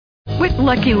With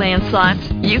Lucky Land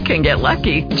Slots, you can get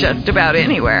lucky just about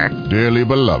anywhere. Dearly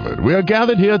beloved, we are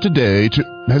gathered here today to...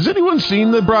 Has anyone seen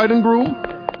the bride and groom?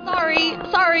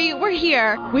 Sorry, we're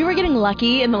here. We were getting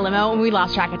lucky in the limo and we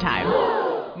lost track of time.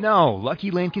 No,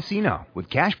 Lucky Land Casino, with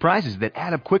cash prizes that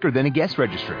add up quicker than a guest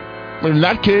registry. In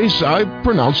that case, I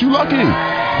pronounce you lucky.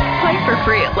 Play for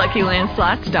free at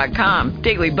LuckyLandSlots.com.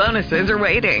 Daily bonuses are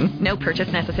waiting. No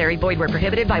purchase necessary. Void where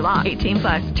prohibited by law.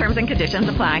 18+. Terms and conditions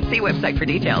apply. See website for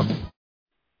details.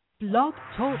 Blog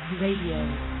Talk Radio.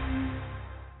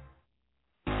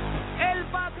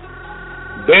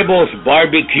 Bebos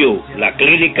Barbecue, la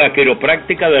clínica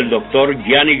quiropráctica del Dr.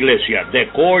 Jan Iglesias, The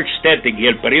Core Aesthetic y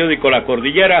el periódico La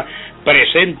Cordillera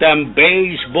presentan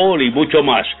Beisbol y Mucho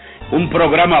Más, un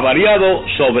programa variado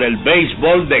sobre el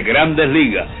béisbol de Grandes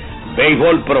Ligas,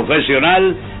 béisbol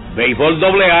profesional, béisbol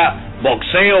AA,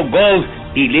 boxeo, golf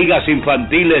y ligas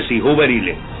infantiles y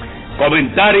juveniles.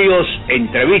 Comentarios,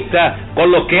 entrevistas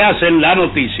con los que hacen la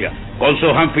noticia, con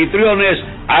sus anfitriones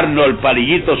Arnold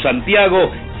Palillito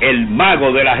Santiago, el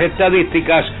mago de las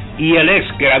estadísticas, y el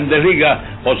ex Grandes Ligas,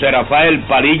 José Rafael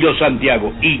Palillo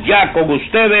Santiago. Y ya con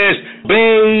ustedes,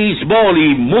 Béisbol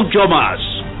y Mucho Más.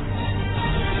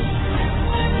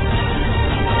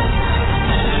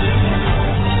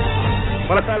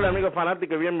 Buenas tardes, amigos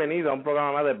fanáticos, y bienvenidos a un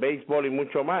programa más de Béisbol y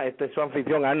Mucho Más. Este es su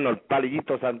anfitrión Arnold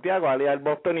Palillito Santiago, alias el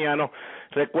bostoniano.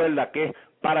 Recuerda que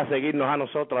para seguirnos a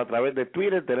nosotros a través de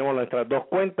Twitter tenemos nuestras dos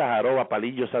cuentas,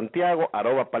 @Palillo Santiago,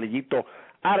 @Palillito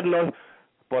Arnold.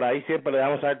 Por ahí siempre le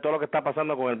damos a saber todo lo que está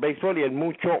pasando con el béisbol y el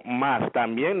mucho más.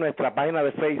 También nuestra página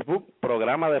de Facebook,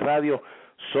 programa de radio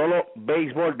Solo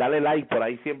Béisbol. Dale like, por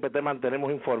ahí siempre te mantenemos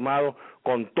informado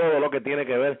con todo lo que tiene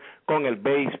que ver con el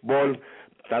béisbol,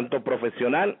 tanto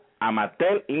profesional,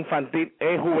 amateur, infantil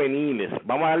y juveniles.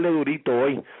 Vamos a darle durito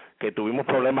hoy, que tuvimos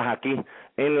problemas aquí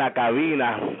en la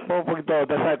cabina. Un poquito,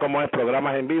 usted sabe cómo es,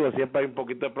 programas en vivo, siempre hay un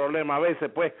poquito de problema. A veces,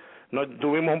 pues, nos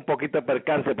tuvimos un poquito de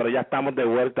percance, pero ya estamos de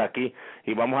vuelta aquí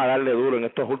y vamos a darle duro en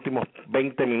estos últimos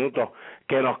 20 minutos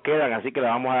que nos quedan. Así que le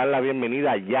vamos a dar la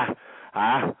bienvenida ya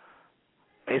a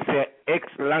ese ex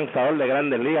lanzador de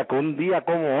Grandes Ligas que un día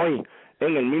como hoy,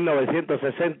 en el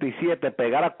 1967,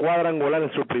 pegara cuadrangular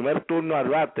en su primer turno al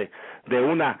bate de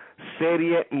una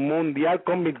serie mundial,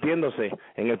 convirtiéndose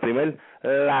en el primer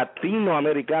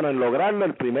latinoamericano en lograrlo,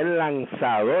 el primer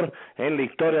lanzador en la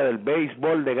historia del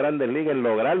béisbol de Grandes Ligas en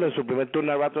lograrlo en su primer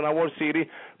turno al bate de una World Series,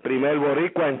 primer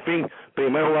boricua, en fin,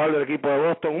 primer jugador del equipo de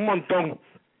Boston, un montón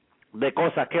de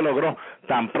cosas que logró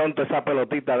tan pronto esa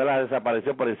pelotita de la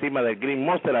desapareció por encima del Green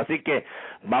Monster. Así que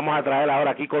vamos a traer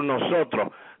ahora aquí con nosotros,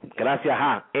 gracias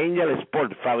a Angel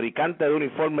Sport, fabricante de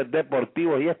uniformes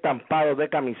deportivos y estampados de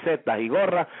camisetas y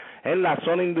gorras en la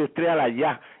zona industrial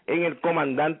allá en el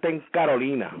Comandante en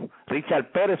Carolina.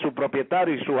 Richard Pérez, su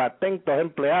propietario, y sus atentos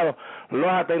empleados los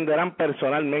atenderán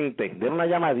personalmente. Den una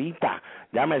llamadita,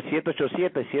 llame al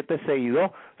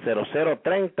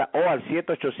 787-762-0030 o al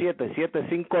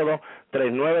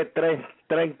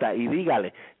 787-752-3930 y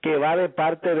dígale que va de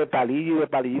parte de Palillo y de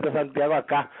Palillito Santiago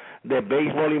acá, de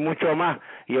Béisbol y Mucho Más.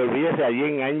 Y olvídese, allí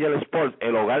en Angel Sport,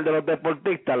 el hogar de los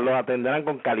deportistas, los atenderán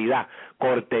con calidad,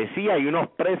 cortesía y unos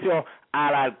precios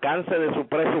al alcance de su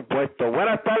presupuesto.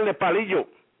 Buenas tardes, Palillo.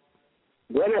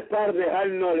 Buenas tardes,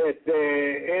 Arnold.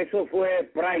 Eso fue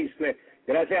priceless.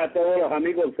 Gracias a todos los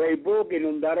amigos de Facebook,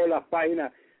 inundaron las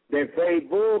páginas de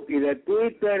Facebook y de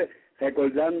Twitter,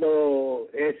 recordando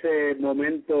ese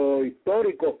momento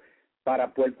histórico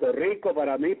para Puerto Rico,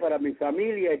 para mí, para mi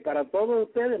familia y para todos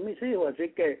ustedes, mis hijos.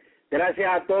 Así que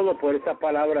gracias a todos por estas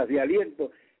palabras de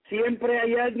aliento. Siempre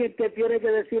hay alguien que tiene que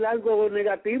decir algo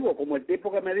negativo, como el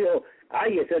tipo que me dijo,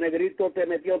 ay, ese negrito te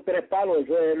metió 3 palos,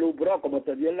 eso es Lou Bro, como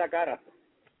te dio en la cara.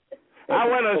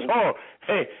 Bueno, eso,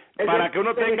 para que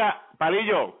uno tenga,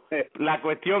 Palillo, la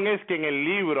cuestión es que en el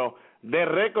libro de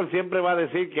récord siempre va a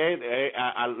decir que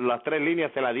a las 3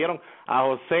 líneas se la dieron a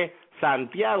José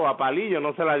Santiago, a Palillo,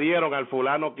 no se la dieron al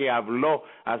fulano que habló,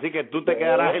 así que tú te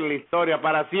quedarás en la historia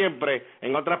para siempre.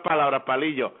 En otras palabras,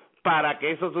 Palillo, para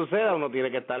que eso suceda uno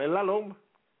tiene que estar en la loma.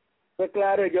 Pues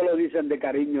claro, ellos lo dicen de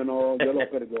cariño, no, yo lo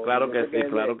perdono. Claro que sí,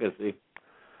 claro que sí.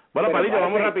 Bueno, pero Palillo,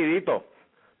 vamos rapidito.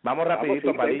 Vamos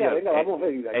rapidito, Palillo. Venga, vamos,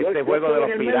 venga. Este juego de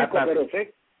los Piratas. Pero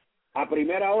sé, a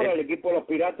primera hora el equipo de los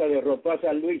Piratas derrotó a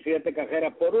San Luis 7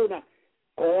 carreras por 1.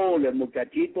 Cole, el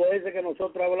muchachito ese que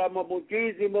nosotros hablamos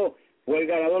muchísimo, fue el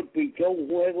ganador, pichó un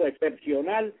juego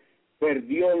excepcional,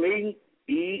 perdió Lynn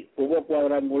y hubo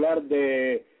cuadrangular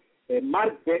de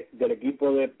Marte, del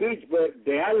equipo de Pittsburgh,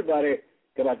 de Álvarez,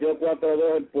 que batió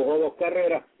 4-2, empujó 2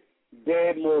 carreras,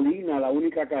 de Molina, la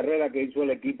única carrera que hizo el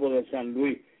equipo de San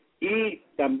Luis, y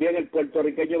también el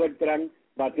puertorriqueño Beltrán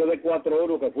batió de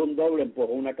 4-1, que fue un doble,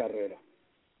 empujó una carrera.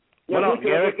 Bueno,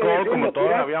 Garrett Cole, como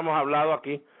todos habíamos hablado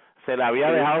aquí, se le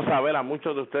había dejado saber a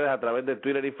muchos de ustedes a través de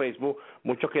Twitter y Facebook,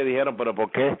 muchos que dijeron, pero ¿por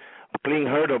qué Clint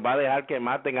Hurdle va a dejar que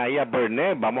maten ahí a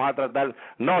Burnett? Vamos a tratar...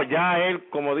 No, ya él,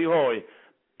 como dijo hoy,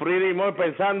 pretty much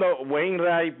pensando,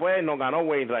 Wainwright, pues nos ganó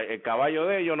Wainwright, el caballo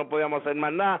de ellos, no podíamos hacer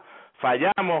más nada,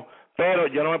 fallamos, pero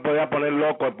yo no me podía poner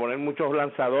loco de poner muchos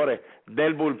lanzadores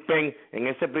del bullpen en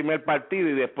ese primer partido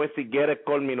y después si Garrett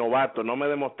Cole, mi novato, no me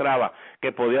demostraba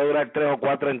que podía durar 3 o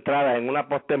 4 entradas en una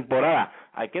postemporada.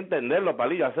 Hay que entenderlo,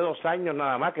 Palillo, hace 2 años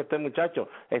nada más que este muchacho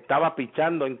estaba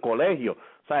pichando en colegio,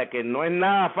 o sea, que no es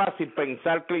nada fácil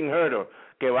pensar Clint Hurdle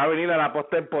que va a venir a la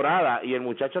postemporada y el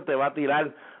muchacho te va a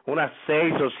tirar unas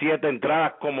 6 o 7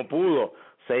 entradas como pudo.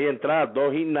 6 entradas,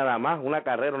 2 hits nada más, una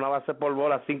carrera, una base por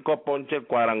bola, 5 ponches, el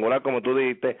cuadrangular, como tú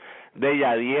dijiste, de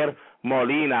Yadier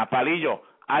Molina. Palillo,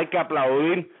 hay que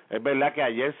aplaudir, es verdad que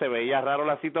ayer se veía raro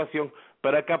la situación,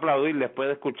 pero hay que aplaudir después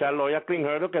de escucharlo hoy a Clint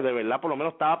Hurdle, que de verdad por lo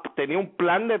menos tenía un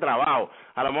plan de trabajo.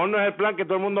 A lo mejor no es el plan que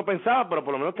todo el mundo pensaba, pero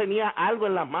por lo menos tenía algo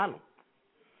en las manos.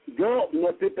 Yo no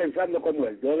estoy pensando como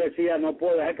él. Yo decía, no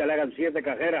puedo dejar que le hagan 7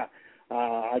 carreras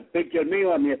al pitcher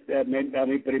mío, a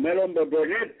mi primer hombre,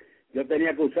 Burnett. Yo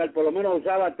tenía que usar, por lo menos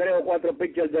usaba 3 o 4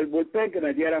 pitchers del bullpen que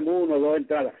me dieran 1 o 2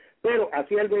 entradas. Pero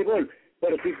así el béisbol.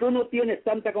 Pero si tú no tienes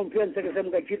tanta confianza en ese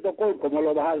muchachito Cole, ¿cómo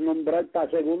lo vas a nombrar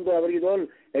para segundo abridor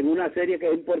en una serie que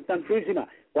es importantísima?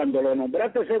 Cuando lo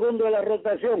nombraste segundo de la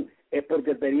rotación es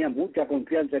porque tenía mucha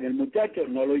confianza en el muchacho,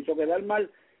 no lo hizo quedar mal.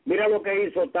 Mira lo que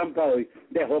hizo Tampa hoy,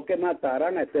 dejó que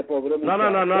mataran a este pobre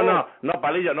muchacho. No,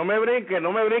 Palillo, no me brinques,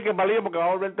 Palillo, porque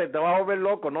te vas a volver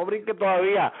loco, no brinques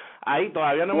todavía, ahí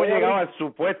todavía no hemos llegado al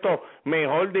supuesto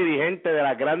mejor dirigente de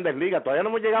las Grandes Ligas, todavía no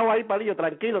hemos llegado ahí, Palillo,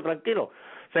 tranquilo.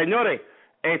 Señores,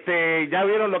 ya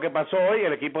vieron lo que pasó hoy,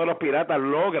 el equipo de los Piratas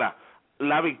logra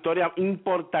la victoria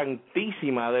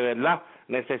importantísima, de verdad,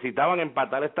 necesitaban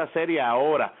empatar esta serie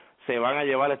ahora. Se van a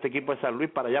llevar este equipo de San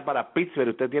Luis para allá, para Pittsburgh.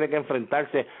 Usted tiene que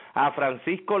enfrentarse a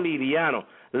Francisco Liriano,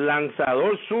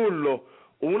 lanzador zurdo.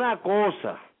 Una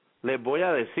cosa les voy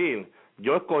a decir,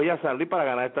 yo escogí a San Luis para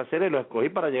ganar esta serie y lo escogí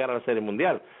para llegar a la Serie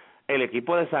Mundial. El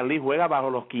equipo de San Luis juega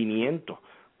bajo los 500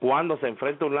 cuando se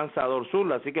enfrenta a un lanzador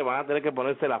zurdo, así que van a tener que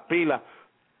ponerse las pilas.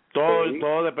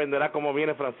 Todo dependerá cómo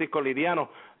viene Francisco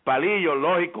Liriano. Palillo,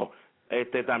 lógico.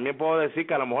 También puedo decir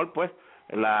que a lo mejor, pues,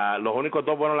 los únicos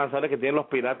 2 buenos lanzadores que tienen los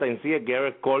Piratas en sí es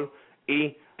Garrett Cole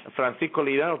y Francisco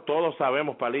Liriano. Todos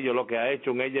sabemos, Palillo, lo que ha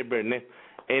hecho un AJ Burnett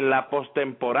en la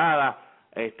postemporada.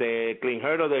 Clint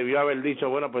Hurdle debió haber dicho,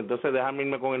 bueno, pues entonces déjame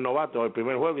irme con el novato el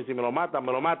primer juego y si me lo matan,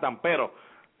 pero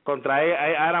contra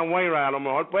Aaron Wainwright a lo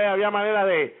mejor pues había manera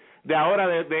de ahora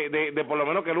de por lo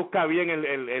menos que luzca bien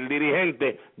el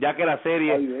dirigente, ya que la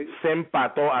serie se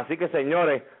empató. Así que,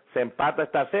 señores, se empata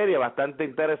esta serie, bastante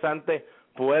interesante.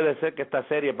 Puede ser que esta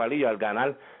serie, Palillo, al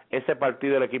ganar ese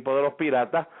partido el equipo de los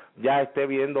Piratas, ya esté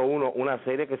viendo una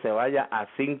serie que se vaya a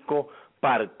 5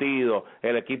 partidos.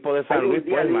 El equipo de San Luis,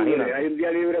 pues imagínate. Hay un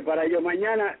día libre para ellos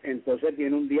mañana, entonces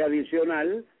tiene un día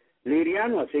adicional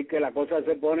Liriano, así que la cosa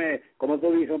se pone, como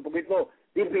tú dices, un poquito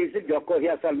difícil. Yo escogí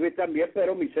a San Luis también,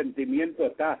 pero mi sentimiento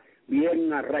está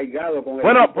bien arraigado con el...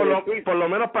 Bueno, por lo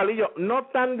menos, Palillo, no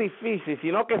tan difícil,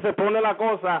 sino que se pone la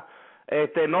cosa...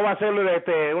 no va a ser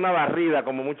una barrida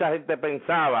como mucha gente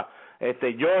pensaba.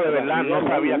 Yo de verdad no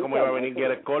sabía cómo iba a venir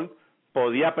Garrett Cole.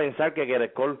 Podía pensar que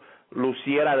Garrett Cole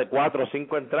luciera de 4 o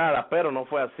 5 entradas, pero no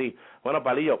fue así. Bueno,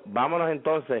 Palillo, vámonos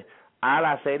entonces a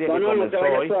la serie que comenzó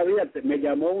hoy. Todavía. Me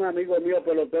llamó un amigo mío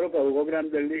pelotero que jugó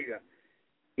Grandes Ligas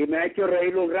y me ha hecho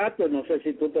reír un rato. No sé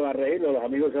si tú te vas a reír o los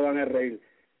amigos se van a reír.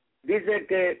 Dice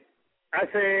que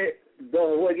hace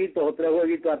 2 jueguitos o 3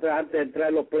 jueguitos atrás, antes de entrar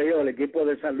en los playoffs, el equipo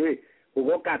de San Luis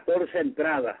jugó 14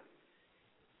 entradas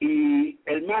y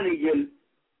el manager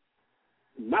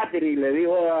Matri le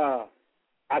dijo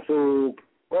a su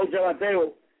coach de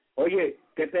bateo, oye,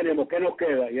 ¿qué tenemos? ¿Qué nos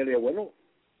queda? Y él dijo, bueno,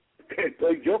 que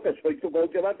estoy yo, que soy tu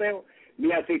coach de bateo,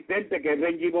 mi asistente que es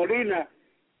Benji Molina,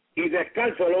 y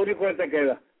Descalzo es lo único que te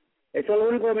queda. Eso es lo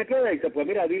único que me queda. Y dice, pues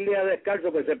mira, dile a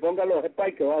Descalzo que se ponga los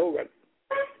spikes que va a jugar.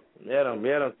 Vieron,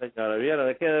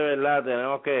 señores, es que de verdad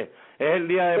tenemos que... Es el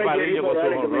día de Palillo con su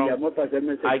jonrón.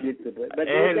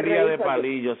 Es el día de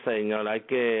Palillo, señor. Hay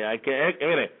que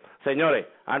mire, señores,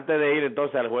 antes de ir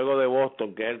entonces al juego de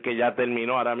Boston, que es el que ya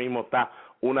terminó, ahora mismo está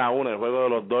 1-1, el juego de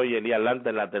los Dodgers y Atlanta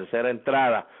en la tercera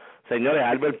entrada. Señores,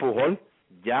 Albert Pujol,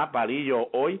 ya Palillo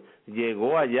hoy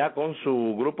llegó allá con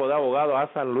su grupo de abogados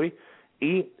a San Luis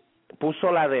y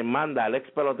puso la demanda al ex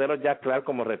pelotero Jack Clark,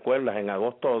 como recuerdas, en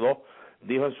agosto 2,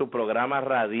 dijo en su programa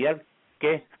radial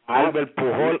que Albert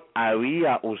Pujol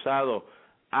había usado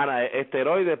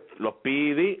esteroides, los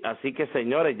PED, así que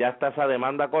señores, ya está esa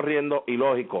demanda corriendo y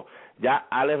lógico, ya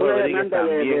Alex Rodríguez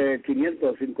también. De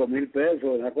 505 mil pesos,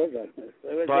 una cosa.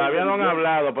 Todavía no han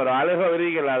hablado, pero Alex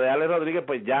Rodríguez, la de Alex Rodríguez,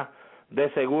 pues ya de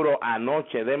seguro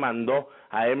anoche demandó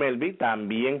a MLB,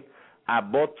 también a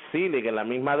Bob Selig en la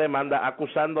misma demanda,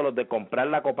 acusándolos de comprar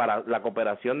la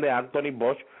cooperación de Anthony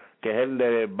Bosch, que es el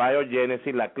de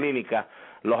Biogenesis, la clínica,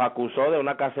 los acusó de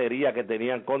una cacería que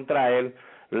tenían contra él.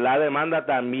 La demanda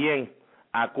también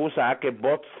acusa a que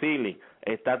Bob Selig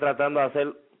está tratando de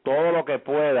hacer todo lo que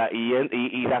pueda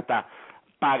y hasta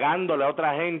pagándole a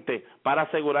otra gente para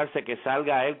asegurarse que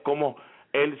salga él como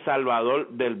el salvador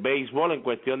del béisbol en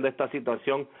cuestión de esta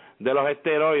situación de los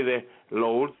esteroides. Lo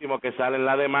último que sale en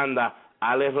la demanda,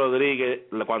 Alex Rodríguez,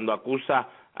 cuando acusa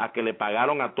a que le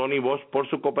pagaron a Tony Bosch por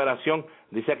su cooperación,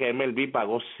 dice que MLB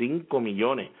pagó 5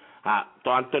 millones a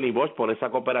Anthony Bosch por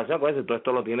esa cooperación. Pues todo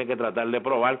esto lo tiene que tratar de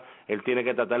probar, él tiene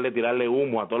que tratar de tirarle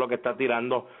humo a todo lo que está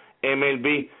tirando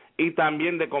MLB, y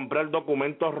también de comprar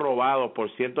documentos robados por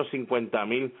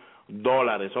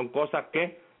 $150,000. Son cosas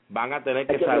que van a tener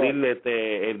que salir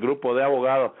el grupo de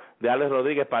abogados de Alex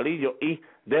Rodríguez Palillo y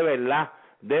de verdad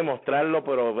demostrarlo,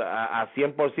 pero a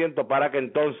 100%, para que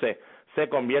entonces se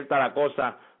convierta la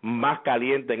cosa más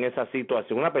caliente en esa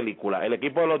situación. Una película. El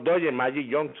equipo de los Dodgers,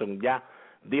 Magic Johnson, ya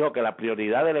dijo que la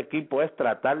prioridad del equipo es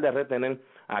tratar de retener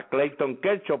a Clayton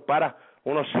Kershaw para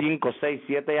unos 5, 6,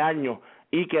 7 años,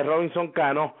 y que Robinson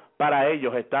Cano para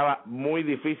ellos estaba muy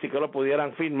difícil que lo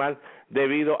pudieran firmar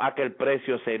debido a que el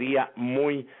precio sería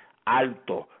muy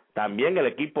alto. También el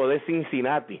equipo de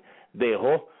Cincinnati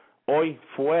dejó hoy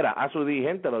fuera a su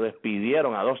dirigente, lo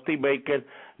despidieron a Dusty Baker.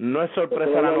 No es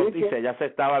sorpresa la noticia, ya se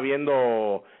estaba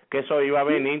viendo que eso iba a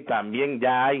venir. También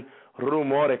ya hay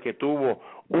rumores que tuvo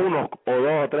unos o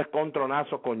dos o tres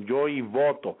contronazos con Joey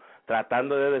Votto,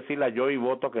 tratando de decirle a Joey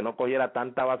Votto que no cogiera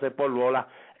tanta base por bola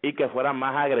y que fuera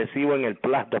más agresivo en el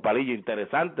plato. Palillo,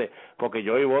 interesante, porque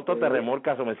Joey Votto te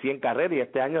remolca sobre 100 carreras y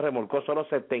este año remolcó solo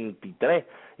 73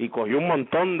 y cogió un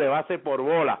montón de bases por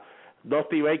bola.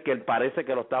 Dusty Baker parece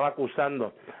que lo estaba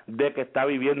acusando de que está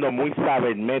viviendo muy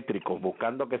sabermétrico,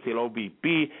 buscando que si el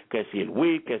OVP, que si el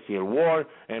WHIP, que si el WAR,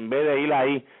 en vez de ir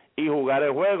ahí y jugar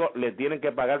el juego, le tienen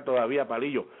que pagar todavía,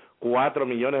 Palillo, $4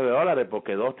 millones,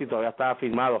 porque Dusty todavía estaba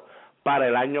firmado para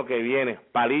el año que viene.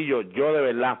 Palillo, yo de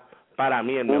verdad, para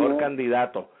mí el mejor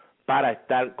candidato para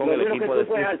estar con el equipo de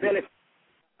Cincinnati,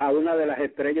 a una de las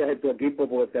estrellas de tu equipo,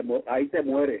 porque ahí te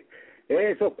mueres.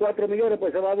 Esos 4 millones,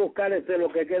 pues se va a buscar lo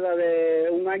que queda de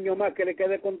un año más que le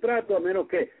quede contrato, a menos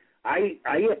que hay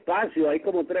espacio, hay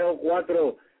como 3 o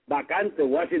 4 vacantes.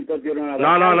 Washington tiene una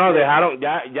vacante. No, dejaron,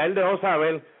 ya él dejó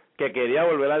saber que quería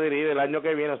volver a dirigir el año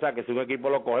que viene, o sea que si un equipo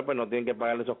lo coge, pues no tienen que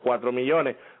pagarle esos 4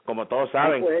 millones, como todos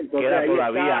saben, pues, queda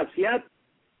todavía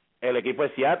el equipo de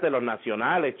Seattle, los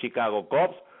Nacionales, Chicago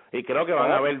Cubs, y creo que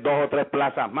van a haber 2 o 3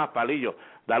 plazas más, Palillo,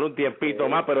 dale un tiempito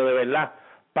más, pero de verdad,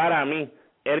 para mí,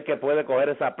 el que puede coger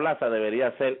esa plaza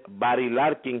debería ser Barry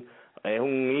Larkin, es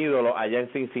un ídolo allá en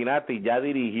Cincinnati, ya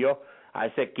dirigió a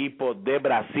ese equipo de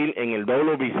Brasil en el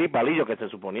WBC, Palillo, que se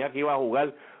suponía que iba a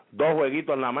jugar 2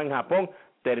 jueguitos nada más en Japón,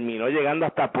 terminó llegando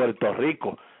hasta Puerto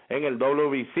Rico en el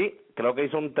WBC, creo que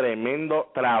hizo un tremendo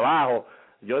trabajo.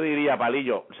 Yo diría,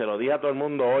 Palillo, se lo dije a todo el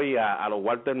mundo hoy a los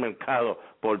Walter Mercado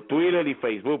por Twitter y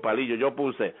Facebook, Palillo, yo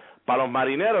puse, para los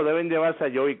marineros deben llevarse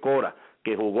a Joey Cora,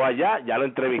 que jugó allá, ya lo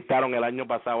entrevistaron el año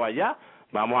pasado allá,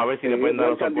 vamos a ver si le pueden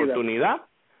dar esa oportunidad.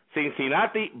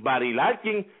 Cincinnati, Barry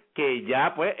Larkin, que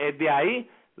ya pues es de ahí.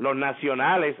 Los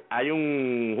Nacionales, hay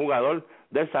un jugador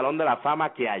del Salón de la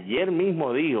Fama que ayer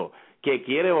mismo dijo que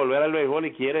quiere volver al béisbol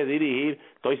y quiere dirigir.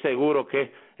 Estoy seguro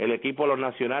que el equipo de los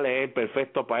Nacionales es el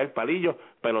perfecto para él, Palillo.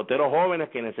 Peloteros jóvenes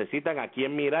que necesitan a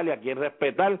quien mirar y a quien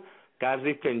respetar. Cal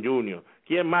Ripken Jr.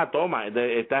 ¿Quién más? Toma,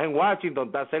 estás en Washington,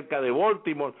 estás cerca de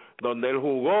Baltimore, donde él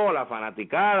jugó, la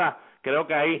fanaticada. Creo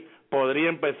que ahí podría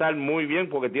empezar muy bien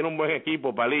porque tiene un buen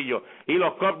equipo, Palillo. Y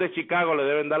los Cubs de Chicago le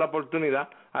deben dar la oportunidad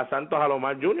a Santos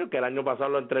Alomar Jr., que el año pasado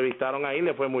lo entrevistaron ahí y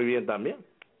le fue muy bien también.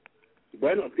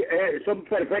 Bueno, son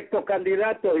perfectos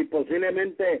candidatos y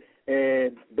posiblemente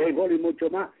Béisbol y Mucho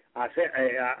Más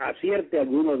acierte a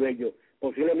algunos de ellos,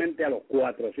 posiblemente a los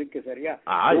 4, así que sería...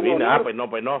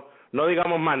 pues no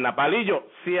digamos más nada. Palillo,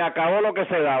 se acabó lo que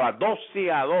se daba,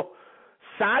 12-2,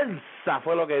 salsa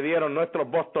fue lo que dieron nuestros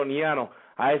bostonianos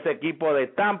a ese equipo de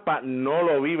Tampa, no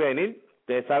lo vi venir.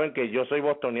 Ustedes saben que yo soy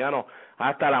bostoniano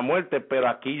hasta la muerte, pero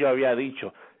aquí yo había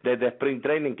dicho desde Spring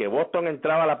Training que Boston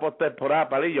entraba a la postemporada,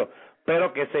 Palillo,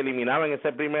 pero que se eliminaba en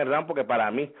ese primer round porque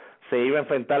para mí se iba a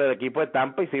enfrentar el equipo de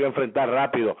Tampa y se iba a enfrentar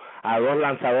rápido a 2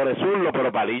 lanzadores zurdos,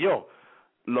 pero Palillo,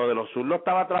 lo de los zurdos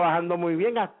estaba trabajando muy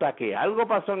bien hasta que algo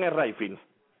pasó en el right field.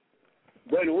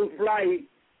 Bueno, un fly,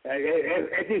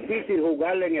 es difícil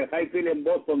jugarle en el high field en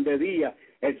Boston de día,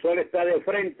 el sol está de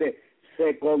frente,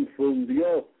 se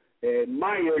confundió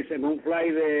Myers en un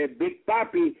fly de Big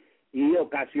Papi y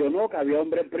ocasionó que había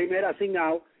hombre en primera sin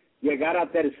out, llegar a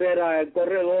tercera el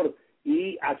corredor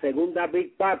y a segunda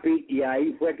Big Papi, y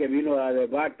ahí fue que vino la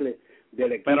debacle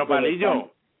del equipo. Pero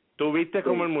Palillo, ¿tú viste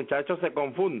cómo el muchacho se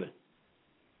confunde?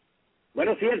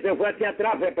 Bueno, sí, él se fue hacia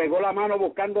atrás, se pegó la mano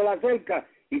buscando la cerca,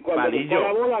 y cuando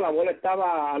buscó la bola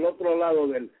estaba al otro lado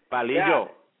del... Palillo, o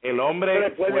sea, el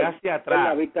hombre fue hacia atrás.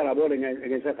 La vista la bola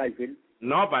en ese high field.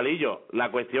 No, Palillo,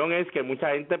 la cuestión es que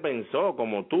mucha gente pensó,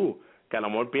 como tú, que a lo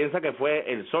mejor piensa que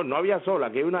fue el sol. No había sol,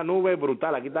 aquí hay una nube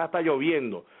brutal, aquí está hasta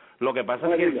lloviendo. Lo que pasa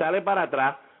es que él sale para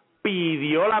atrás,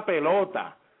 pidió la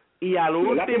pelota, y al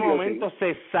último momento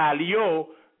se salió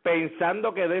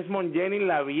pensando que Desmond Jennings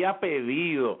la había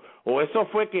pedido, o eso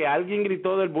fue que alguien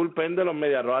gritó del bullpen de los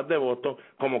Medias Rojas de Boston,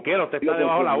 como quiera, usted está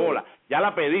debajo de la bola, ya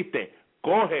la pediste,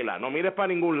 cógela, no mires para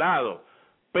ningún lado.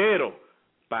 Pero,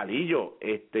 Palillo,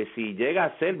 si llega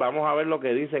a ser, vamos a ver lo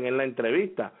que dicen en la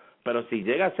entrevista, pero si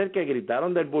llega a ser que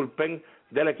gritaron del bullpen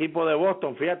del equipo de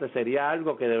Boston, fíjate, sería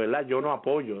algo que de verdad yo no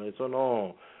apoyo, eso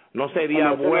no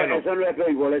sería bueno. Eso no es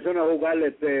béisbol, eso no es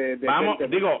jugarle vamos,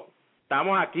 digo,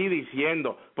 estamos aquí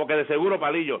diciendo, porque de seguro,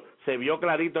 Palillo, se vio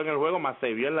clarito en el juego, más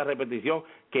se vio en la repetición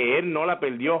que él no la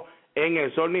perdió en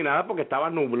el sol ni nada, porque estaba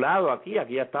nublado aquí ha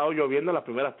estado lloviendo las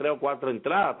primeras 3 o 4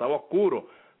 entradas, estaba oscuro,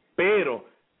 pero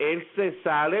él se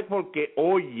sale porque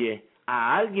oye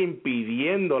a alguien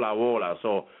pidiendo la bola,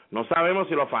 no sabemos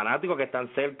si los fanáticos que están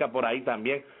cerca por ahí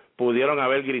también pudieron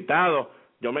haber gritado.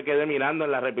 Yo me quedé mirando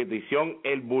en la repetición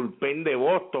el bullpen de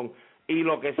Boston, y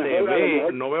lo que se ve,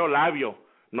 no veo labios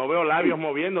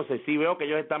moviéndose, sí veo que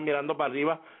ellos están mirando para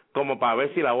arriba como para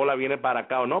ver si la bola viene para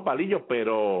acá o no, Palillo,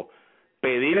 pero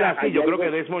pedirle así, yo creo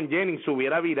que Desmond Jennings se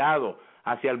hubiera virado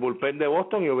hacia el bullpen de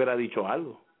Boston y hubiera dicho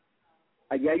algo.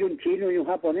 Allí hay un chino y un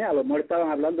japonés, a lo mejor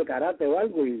estaban hablando karate o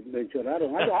algo y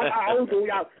mencionaron algo,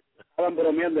 estaban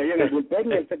bromeando ahí en el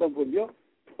bullpen y él se confundió.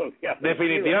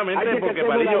 Definitivamente, porque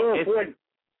Palillo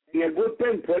y el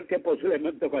bullpen fue el que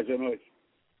posiblemente ocasionó eso.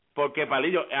 Porque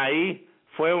Palillo, ahí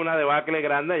fue una debacle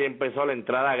grande y empezó la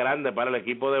entrada grande para el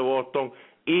equipo de Boston,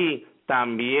 y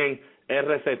también el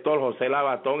receptor José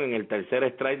Labatón en el tercer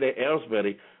strike de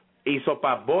Ellsbury hizo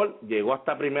passball, llegó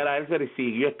hasta primera Ellsbury y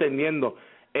siguió extendiendo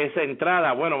esa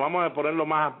entrada. Bueno, vamos a ponerlo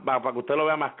más para que usted lo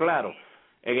vea más claro.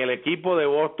 En el equipo de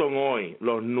Boston hoy,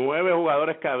 los 9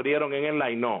 jugadores que abrieron en el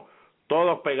line-up,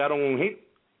 todos pegaron un hit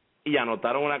y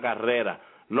anotaron una carrera,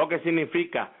 lo que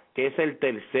significa que es el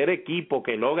tercer equipo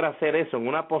que logra hacer eso en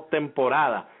una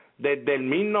postemporada desde el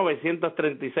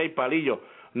 1936, Palillo.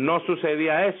 No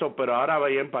sucedía eso, pero ahora va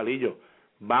bien, Palillo.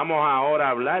 Vamos ahora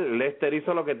a hablar. Lester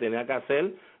hizo lo que tenía que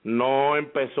hacer, no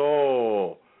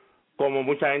empezó como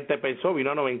mucha gente pensó,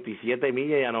 vino a 97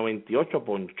 millas y a 98,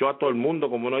 ponchó a todo el mundo,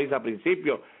 como uno dice al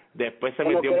principio, después se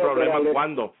metió en problemas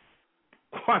cuando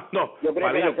yo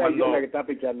creo Palillo, que era que está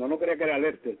pichando, no creía que era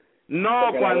Lester.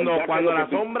 No, cuando la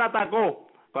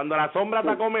sombra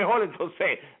atacó mejor,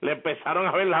 entonces le empezaron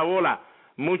a ver la bola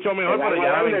mucho mejor, pero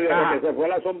ya la ventaja, que se fue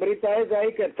la sombrita esa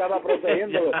ahí que estaba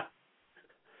protegiéndolo.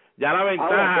 ya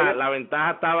la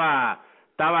ventaja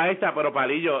estaba hecha, pero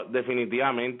Palillo,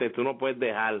 definitivamente tú no puedes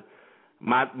dejar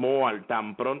Matt Moore,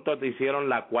 tan pronto te hicieron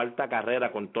la 4ª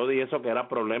carrera, con todo y eso que era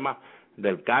problema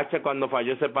del catcher cuando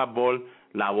falló ese passball,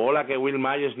 la bola que Will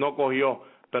Myers no cogió,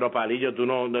 pero Palillo, tú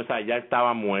no, o sea, ya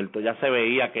estaba muerto, ya se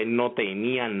veía que no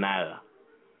tenía nada.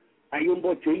 Hay un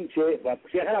bochinche,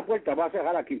 cierra la puerta, va a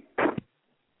cerrar aquí.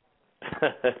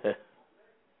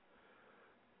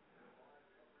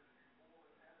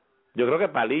 Yo creo que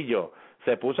Palillo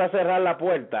se puso a cerrar la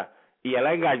puerta y él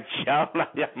ha enganchado la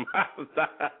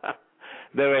llamada.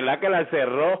 De verdad que la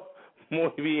cerró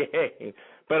muy bien.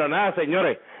 Pero nada,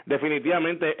 señores,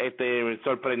 definitivamente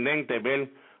sorprendente ver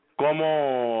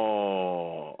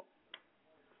cómo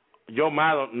Joe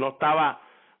Maddon no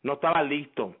estaba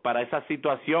listo para esa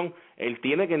situación. Él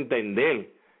tiene que entender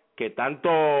que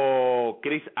tanto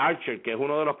Chris Archer, que es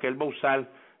uno de los que él va a usar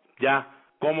ya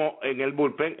como en el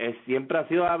bullpen, siempre ha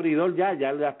sido abridor, ya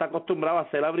está acostumbrado a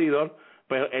ser abridor,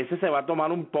 pero ese se va a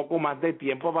tomar un poco más de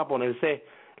tiempo para ponerse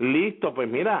listo. Pues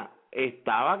mira,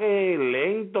 estaba que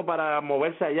lento para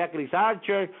moverse allá Chris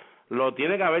Archer, lo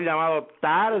tiene que haber llamado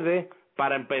tarde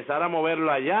para empezar a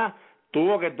moverlo allá,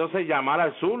 tuvo que entonces llamar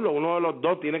al zurdo, uno de los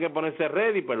dos tiene que ponerse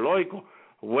ready, pues lógico,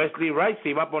 Wesley Wright se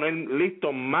iba a poner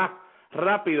listo más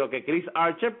rápido que Chris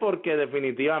Archer, porque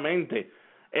definitivamente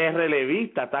es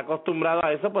relevista, está acostumbrado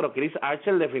a eso, pero Chris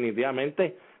Archer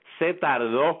definitivamente se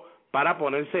tardó para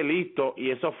ponerse listo,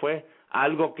 y eso fue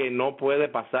algo que no puede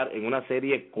pasar en una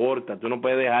serie corta. Tú no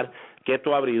puedes dejar que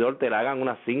tu abridor te la hagan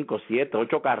unas 5, 7,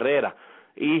 8 carreras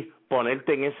y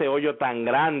ponerte en ese hoyo tan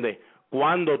grande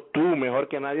cuando tú, mejor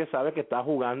que nadie, sabes que estás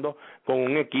jugando con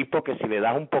un equipo que si le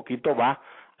das un poquito va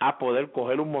a poder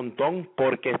coger un montón,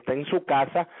 porque está en su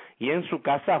casa y en su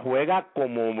casa juega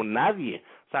como nadie.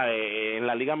 ¿Sabe? En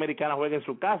la Liga Americana juega en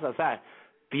su casa, ¿sabes?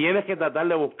 Tienes que tratar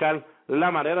de buscar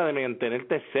la manera de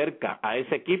mantenerte cerca a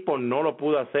ese equipo. No lo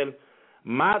pudo hacer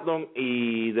Maddon,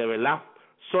 y de verdad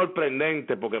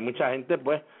sorprendente, porque mucha gente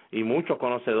pues y muchos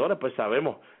conocedores pues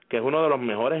sabemos que es uno de los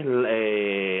mejores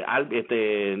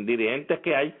dirigentes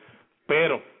que hay,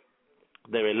 pero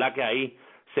de verdad que ahí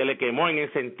se le quemó en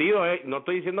el sentido, no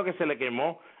estoy diciendo que se le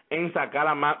quemó en sacar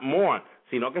a Matt Moore,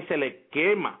 sino que se le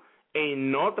quema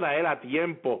en no traer a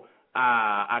tiempo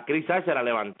a Chris Archer, a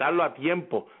levantarlo a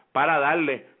tiempo para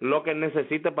darle lo que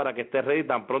necesite para que esté ready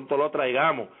tan pronto lo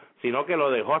traigamos, sino que lo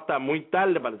dejó hasta muy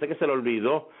tarde. Parece que se le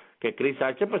olvidó que Chris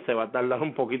Archer pues se va a tardar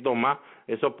un poquito más.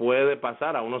 Eso puede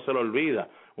pasar, a uno se lo olvida,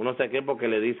 uno se cree porque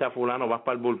le dice a fulano vas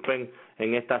para el bullpen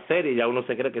en esta serie, ya uno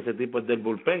se cree que ese tipo es del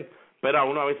bullpen, pero a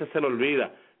uno a veces se le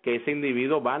olvida que ese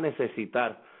individuo va a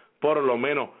necesitar por lo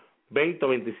menos 20 o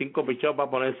 25 picheos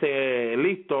para ponerse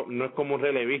listo. No es como un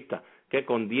relevista que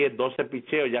con 10, 12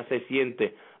 picheos ya se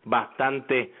siente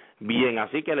bastante bien.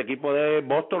 Así que el equipo de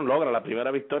Boston logra la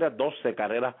primera victoria, 12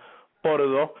 carreras por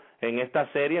 2 en esta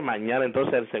serie. Mañana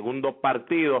entonces el segundo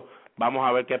partido, vamos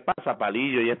a ver qué pasa.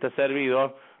 Palillo y este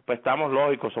servidor, pues estamos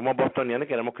lógicos, somos bostonianos y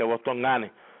queremos que Boston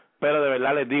gane, pero de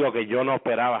verdad les digo que yo no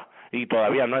esperaba y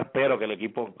todavía no espero que el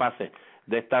equipo pase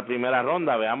de esta primera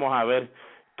ronda. Veamos a ver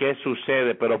qué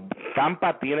sucede, pero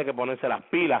Tampa tiene que ponerse las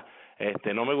pilas.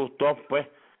 No me gustó pues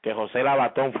que José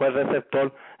Labatón fue el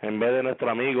receptor en vez de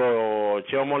nuestro amigo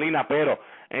Cheo Molina, pero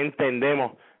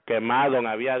entendemos que Maddon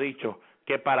había dicho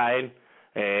que para él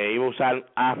iba a usar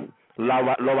a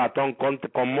Lobatón con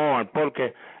Moore,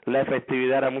 porque la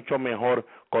efectividad era mucho mejor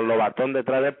con Lobatón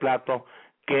detrás del plato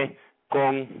que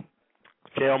con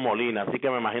Cheo Molina. Así que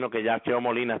me imagino que ya Cheo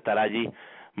Molina estará allí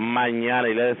mañana,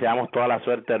 y le deseamos toda la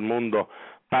suerte del mundo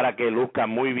para que luzca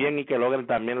muy bien y que logren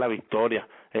también la victoria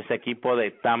ese equipo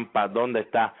de Tampa, donde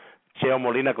está Cheo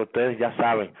Molina, que ustedes ya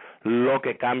saben lo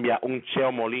que cambia un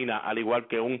Cheo Molina, al igual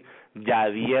que un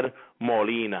Yadier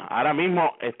Molina. Ahora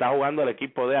mismo está jugando el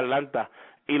equipo de Atlanta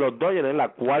y los Dodgers en la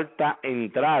cuarta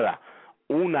entrada,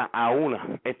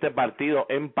 1-1, este partido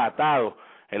empatado.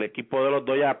 El equipo de los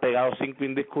Dodgers ha pegado 5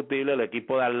 indiscutibles, el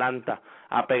equipo de Atlanta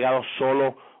ha pegado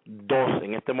solo 2.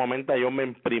 En este momento yo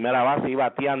en primera base y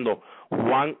bateando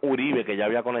Juan Uribe, que ya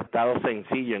había conectado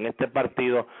sencillo en este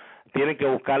partido. Tienen que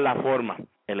buscar la forma,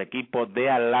 el equipo de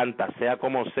Atlanta, sea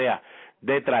como sea,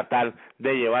 de tratar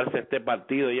de llevarse este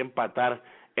partido y empatar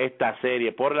esta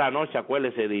serie. Por la noche,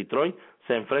 acuérdense, Detroit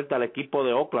se enfrenta al equipo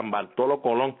de Oakland. Bartolo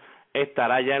Colón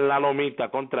estará ya en la lomita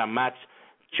contra Max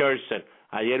Scherzer.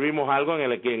 Ayer vimos algo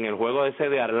en el juego ese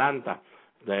de Atlanta,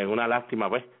 una lástima,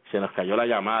 pues, se nos cayó la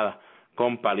llamada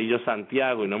con Palillo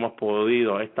Santiago y no hemos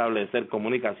podido establecer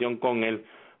comunicación con él,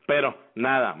 pero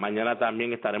nada, mañana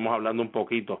también estaremos hablando un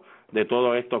poquito de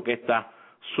todo esto que está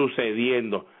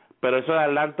sucediendo. Pero eso de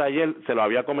Atlanta ayer, se lo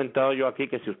había comentado yo aquí,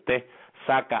 que si usted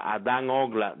saca a Dan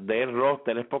Ogla del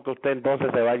roster es porque usted entonces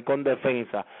se va a ir con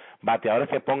defensa, bateadores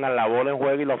que pongan la bola en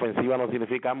juego, y la ofensiva no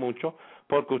significa mucho,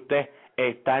 porque usted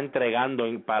está entregando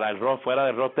para el roster, fuera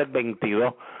del roster,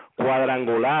 22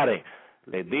 cuadrangulares.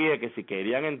 Les dije que si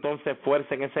querían entonces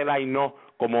fuerza en ese line-up,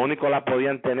 como único la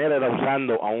podían tener era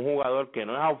usando a un jugador que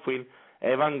no es outfield,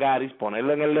 Evan Garis,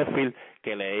 ponerlo en el left field,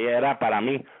 que le era para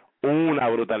mí una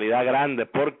brutalidad grande,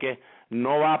 porque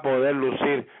no va a poder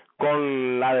lucir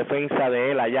con la defensa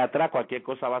de él allá atrás. Cualquier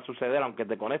cosa va a suceder, aunque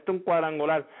te conecte un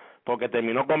cuadrangular, porque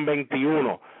terminó con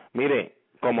 21, mire,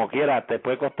 como quiera, te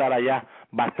puede costar allá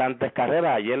bastantes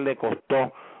carreras. Ayer le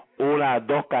costó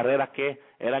 2 carreras que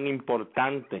eran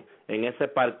importantes en ese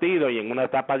partido, y en una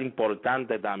etapa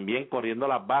importante también corriendo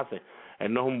las bases.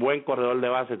 Él no es un buen corredor de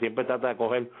base, siempre trata de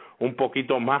coger un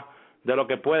poquito más de lo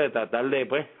que puede, tratar de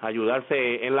pues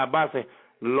ayudarse en las bases.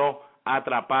 Lo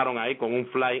atraparon ahí con un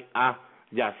fly a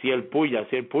Yasiel Puig.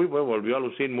 Yasiel Puig pues volvió a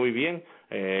lucir muy bien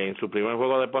en su primer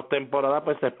juego de postemporada,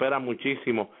 pues se espera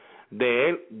muchísimo de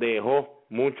él. Dejó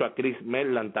mucho a Chris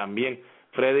Merland también.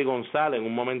 Freddy González en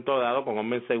un momento dado con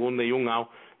hombre en segunda y un out,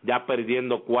 ya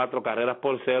perdiendo 4 carreras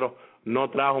por 0,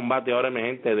 no trajo un bateador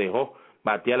emergente, dejó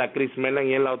batear a Chris Merland,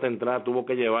 y en la otra entrada tuvo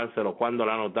que llevárselo cuando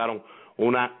le anotaron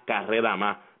una carrera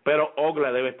más. Pero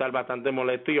Ogla debe estar bastante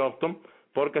molesto, y Austin,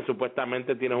 porque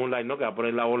supuestamente tienes un line-up que va a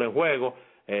poner la bola en juego,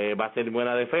 va a ser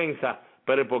buena defensa,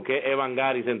 pero ¿por qué Evan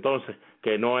Garis entonces,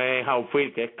 que no es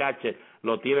outfield, que es catcher,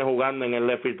 lo tiene jugando en el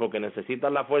left field? Porque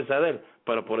necesitan la fuerza de él,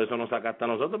 pero por eso nos sacaste a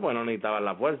nosotros, porque no necesitaban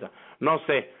la fuerza. No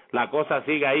sé, la cosa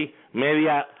sigue ahí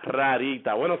media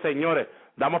rarita. Bueno, señores,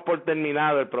 damos por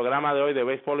terminado el programa de hoy de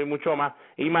Béisbol y Mucho Más,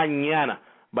 y mañana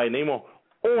venimos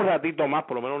un ratito más,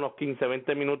 por lo menos unos 15,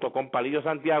 20 minutos con Palillo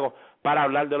Santiago para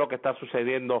hablar de lo que está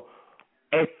sucediendo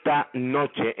esta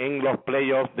noche en los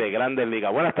playoffs de Grandes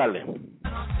Ligas. Buenas tardes.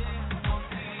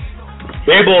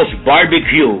 Bebo's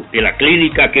Barbecue y la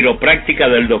clínica quiropráctica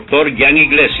del Dr. Jan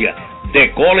Iglesias,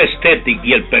 de Cole Aesthetic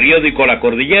y el periódico La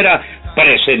Cordillera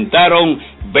presentaron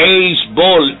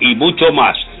Béisbol y Mucho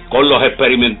Más, con los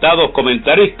experimentados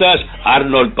comentaristas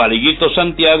Arnold Palillito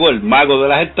Santiago, el mago de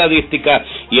las estadísticas,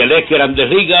 y el ex Grandes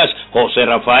Ligas, José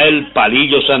Rafael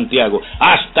Palillo Santiago.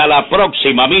 Hasta la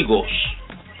próxima, amigos.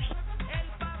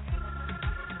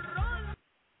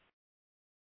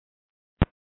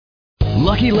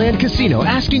 Lucky Land Casino,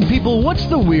 asking people, what's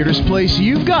the weirdest place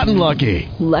you've gotten lucky?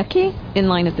 Lucky? In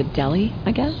line at the deli,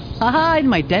 I guess? Aha, in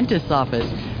my dentist's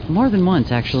office. More than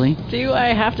once, actually. Do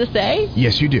I have to say?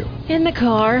 Yes, you do. In the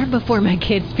car before my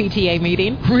kids' PTA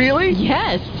meeting. Really?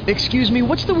 Yes. Excuse me,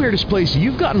 what's the weirdest place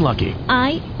you've gotten lucky?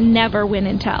 I never win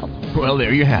and tell. Well,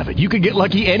 there you have it. You can get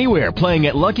lucky anywhere, playing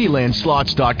at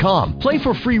LuckyLandSlots.com. Play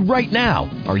for free right now.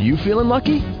 Are you feeling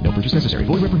lucky? No purchase necessary.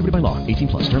 Void where prohibited by law.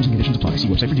 18+. Terms and conditions apply. See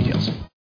website for details.